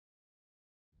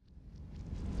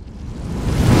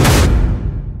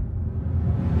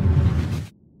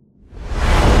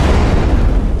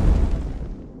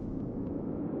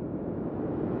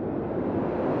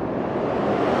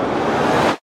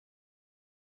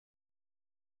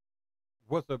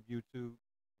What's up, YouTube?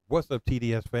 What's up,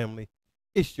 TDS family?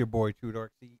 It's your boy, True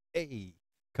Dark CA,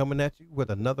 coming at you with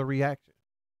another reaction.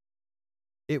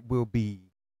 It will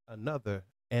be another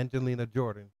Angelina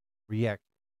Jordan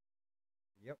reaction.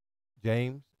 Yep,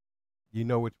 James, you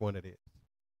know which one it is.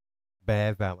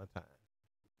 Bad Valentine.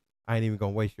 I ain't even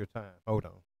gonna waste your time. Hold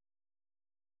on.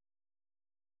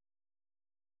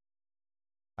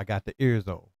 I got the ears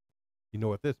on. You know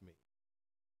what this means?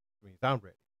 It means I'm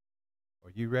ready.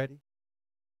 Are you ready?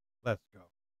 Let's go.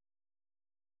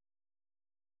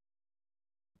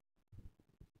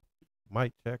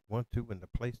 Mic check, 1, 2, and the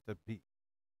place to be.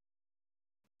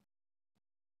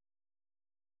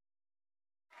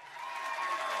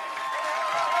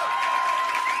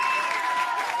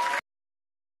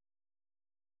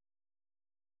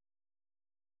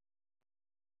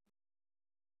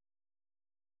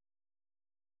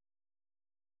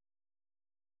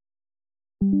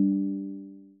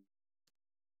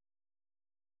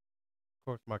 Of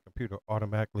course, my computer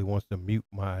automatically wants to mute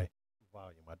my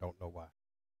volume. I don't know why.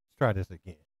 Let's try this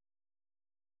again.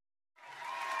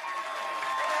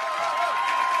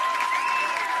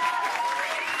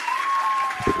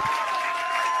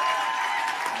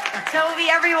 Toby,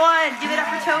 everyone, give it up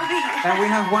for Toby. And we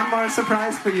have one more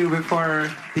surprise for you before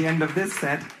the end of this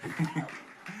set.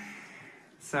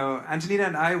 So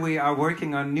Angelina and we are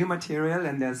working on new material,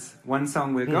 and there's one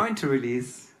song we're going to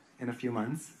release in a few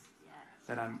months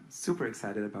that I'm super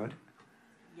excited about.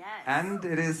 Yes. And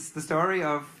it is the story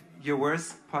of your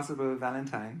worst possible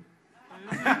Valentine.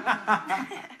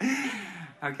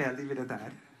 Okay, I'll leave it at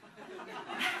that.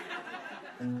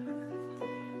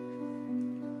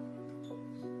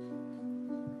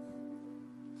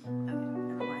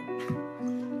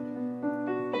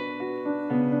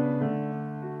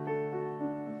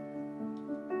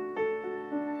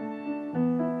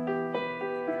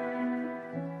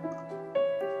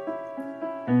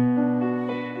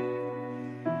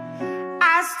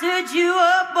 Stood you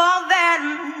up on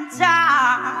Valentine,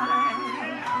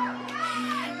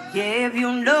 gave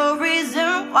you no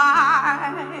reason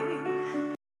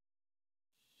why.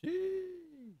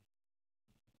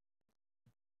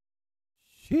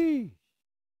 She.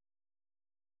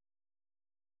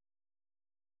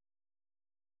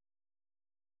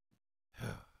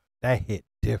 That hit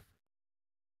different.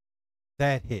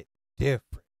 That hit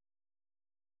different.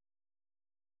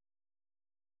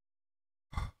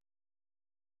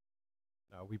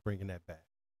 No, we bringing that back.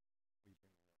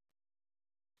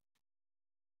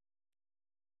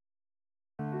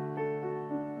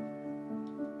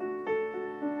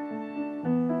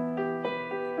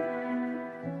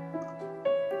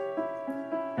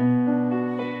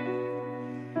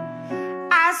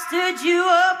 I stood you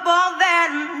up on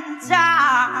Valentine,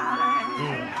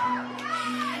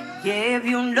 gave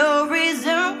you no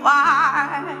reason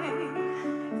why.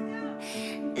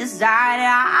 Decided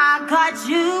I cut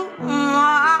you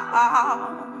off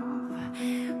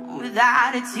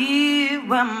without a tear in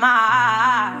my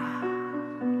eye.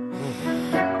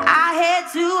 I head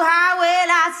too high when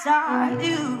I saw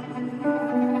you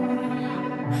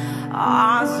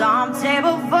on some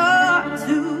table for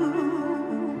two.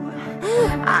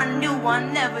 I knew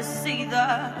I'd never see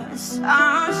the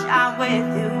sunshine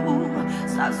with you,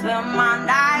 so I spent my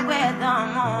night with the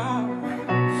moon.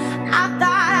 I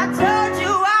thought I told you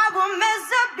I would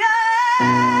miss a girl.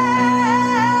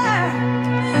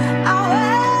 I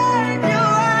wanted you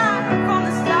right from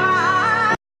the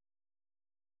start.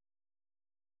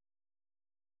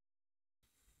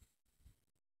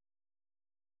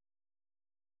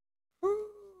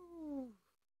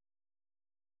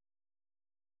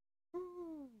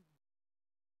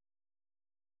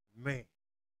 Man.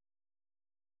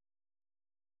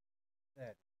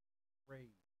 That is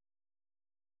crazy.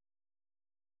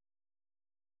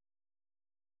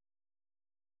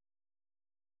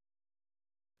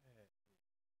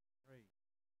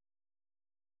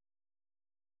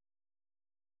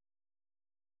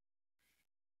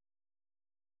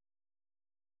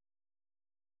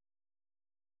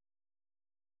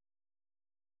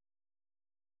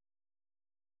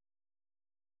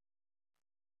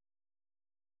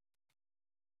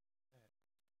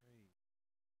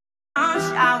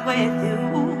 Sunshine with you,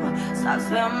 so I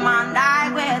spent my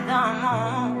night with the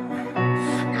moon.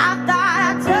 I thought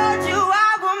I told you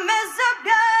I would miss a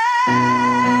girl.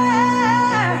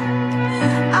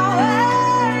 I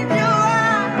wanted you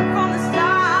right from the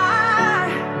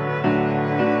start.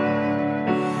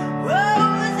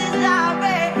 Roses are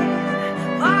red,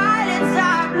 violets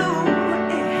are blue.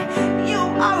 You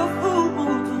are a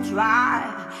fool to try,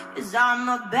 'cause I'm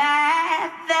a bad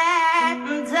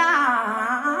Valentine.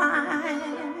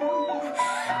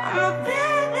 I'm a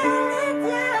bad Valentine.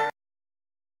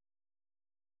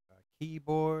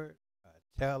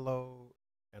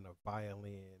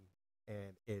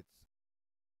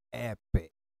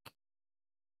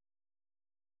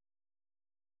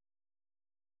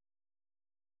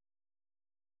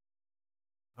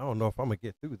 I don't know if I'm gonna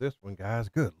get through this one, guys.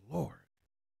 Good Lord.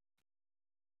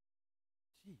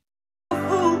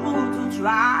 Fool to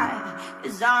try,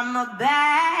 'cause I'm a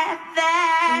bad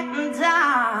Valentine.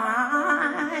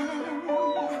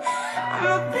 I'm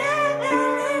a bad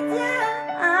Valentine.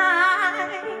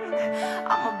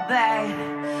 I'm a bad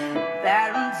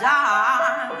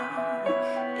Valentine.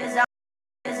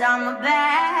 'Cause I'm a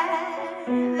bad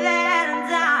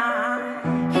Valentine.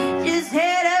 Just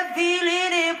had a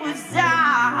feeling it was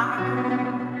time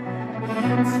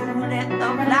to let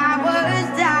the flowers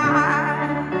die.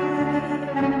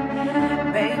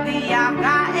 Baby, I've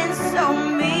gotten so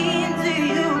mean to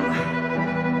you,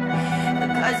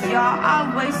 because you're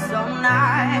always so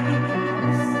nice.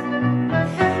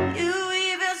 You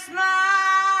even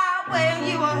smile when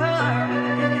you were hurt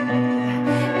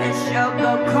and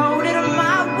sugar-coated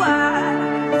my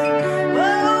words.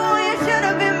 Oh, you should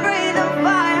have been breathing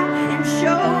fire and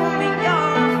showed me you're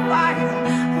on fire.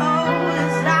 Oh, the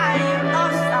side you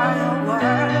lost on the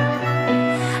world.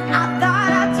 I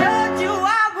thought I told you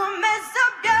I would mess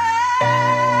up, girl.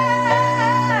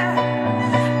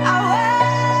 I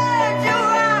warned you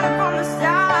right from the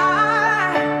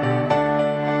start.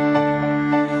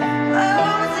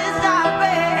 Roses are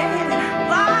red,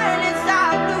 violets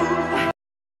are blue.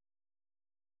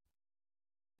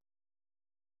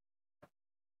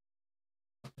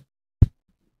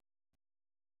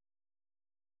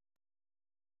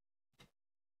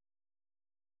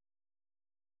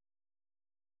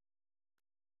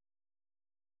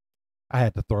 I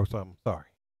had to throw something.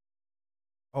 Sorry.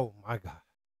 Oh my God.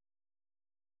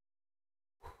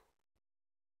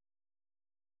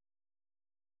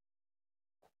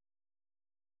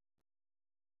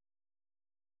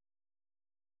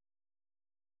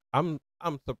 I'm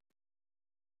I'm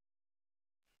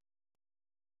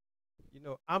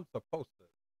supposed to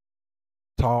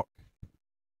talk,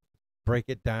 break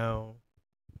it down,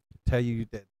 tell you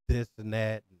that this and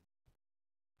that. And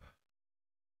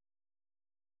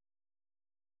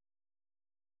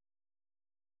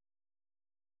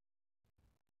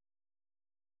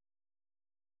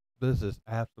this is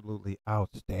absolutely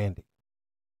outstanding.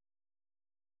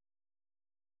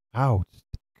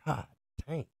 God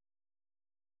dang.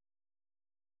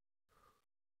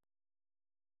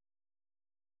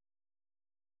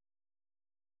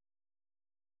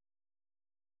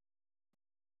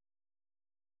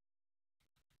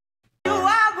 You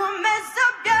I will mess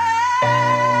up, girl.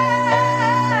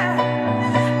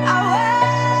 I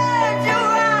warned you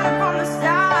right from the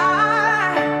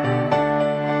start.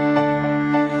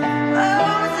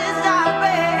 Roses are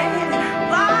red,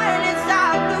 violets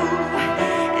are blue.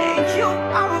 And you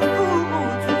are a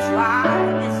fool to try.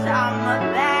 'Cause I'm a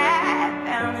bad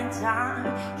Valentine.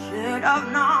 Should have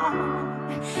known.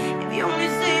 If you only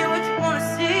see what you wanna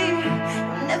see,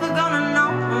 you're never gonna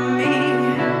know me.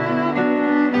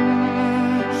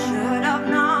 Should have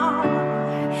known.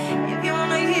 If you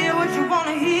wanna hear what you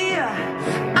wanna hear,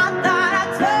 I thought I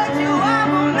told you I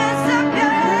would mess up,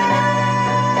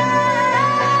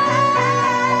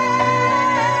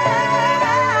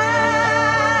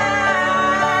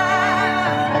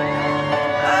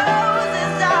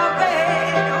 Roses are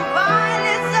red,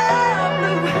 violets are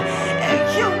blue, and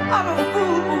you are a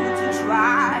fool to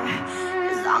try.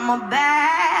 'Cause I'm a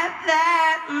bad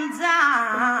Valentine.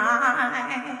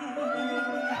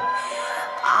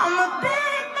 I'm a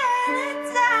bad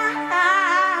Valentine.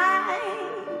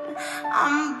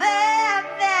 I'm a bad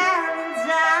Valentine.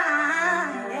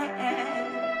 Yeah.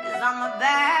 'Cause I'm a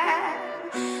bad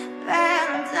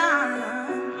Valentine.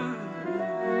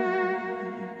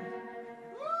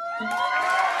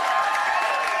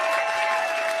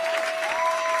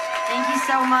 Thank you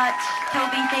so much,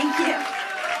 Toby. Thank you.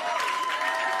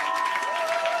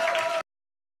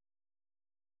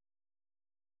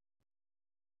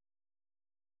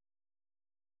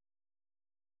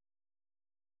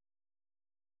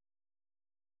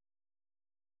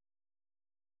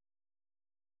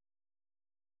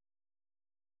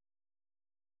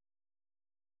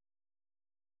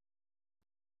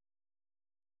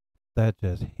 That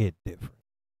just hit different.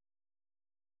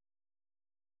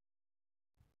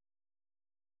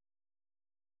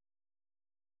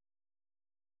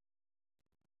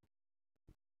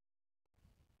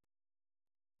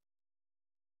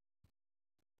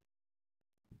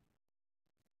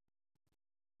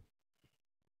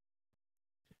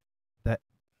 That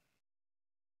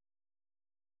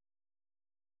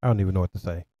I don't even know what to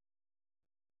say.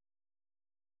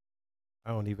 I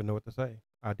don't even know what to say.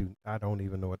 I don't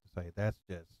even know what to say. That's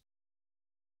just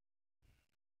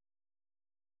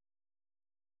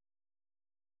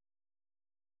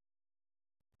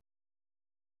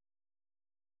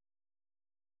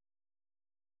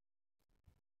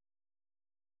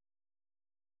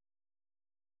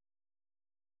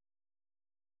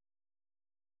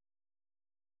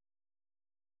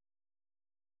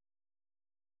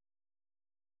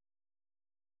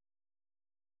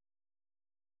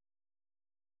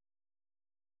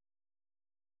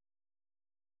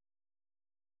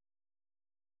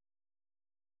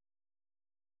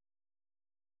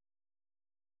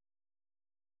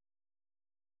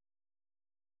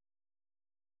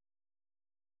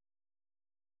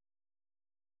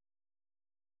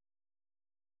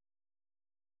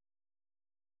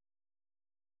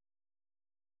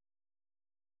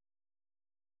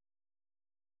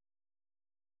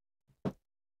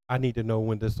I need to know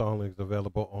when this song is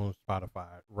available on Spotify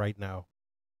right now.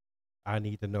 I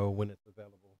need to know when it's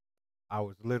available. I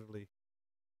was literally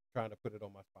trying to put it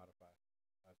on my Spotify.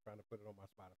 I was trying to put it on my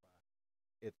Spotify.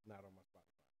 It's not on my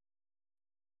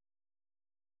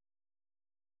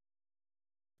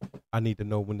Spotify. I need to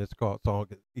know when this song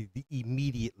is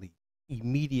immediately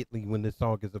when this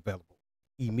song is available.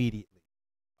 Immediately.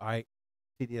 All right,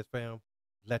 TDS fam,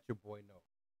 let your boy know.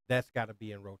 That's got to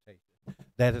be in rotation.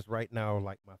 That is right now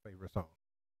like my favorite song.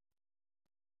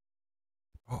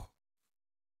 Oh.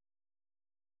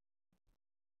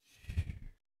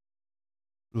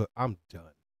 Look, I'm done.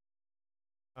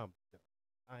 I'm done.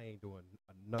 I ain't doing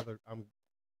another. I'm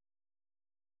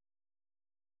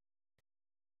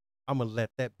gonna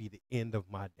let that be the end of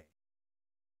my day.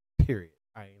 Period.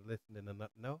 I ain't listening to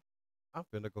nothing else. I'm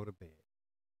finna go to bed.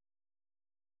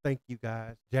 Thank you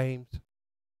guys. James,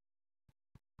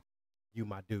 you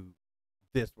my dude.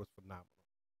 This was phenomenal.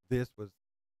 This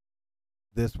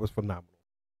was phenomenal.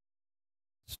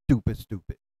 Stupid.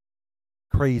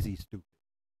 Crazy stupid.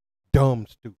 Dumb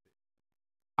stupid.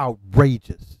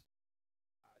 Outrageous.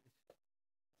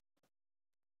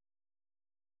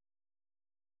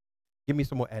 Give me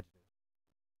some more adjectives.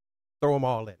 Throw them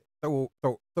all at it. Throw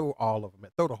all of them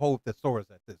at. Throw the whole thesaurus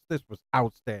at this. This was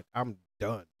outstanding. I'm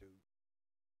done, dude.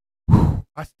 Whew.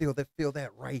 I still feel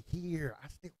that right here. I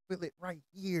still feel it right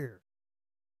here.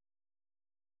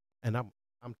 And I'm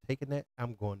taking that.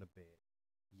 I'm going to bed.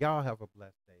 Y'all have a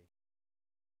blessed day.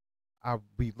 I'll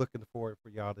be looking forward for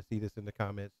y'all to see this in the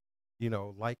comments. You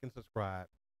know, like and subscribe.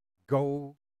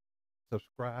 Go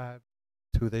subscribe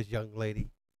to this young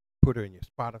lady. Put her in your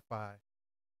Spotify.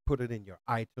 Put it in your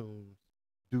iTunes.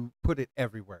 Put it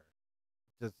everywhere.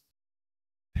 Just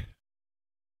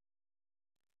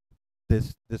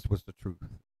this was the truth.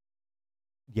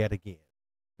 Yet again,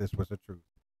 this was the truth.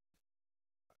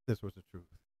 This was the truth.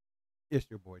 It's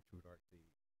your boy True Dark Seed.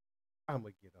 I'm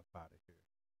gonna get up out of here.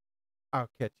 I'll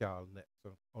catch y'all next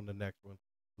on the next one.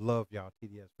 Love y'all,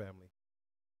 TDS family.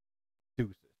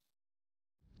 Deuces.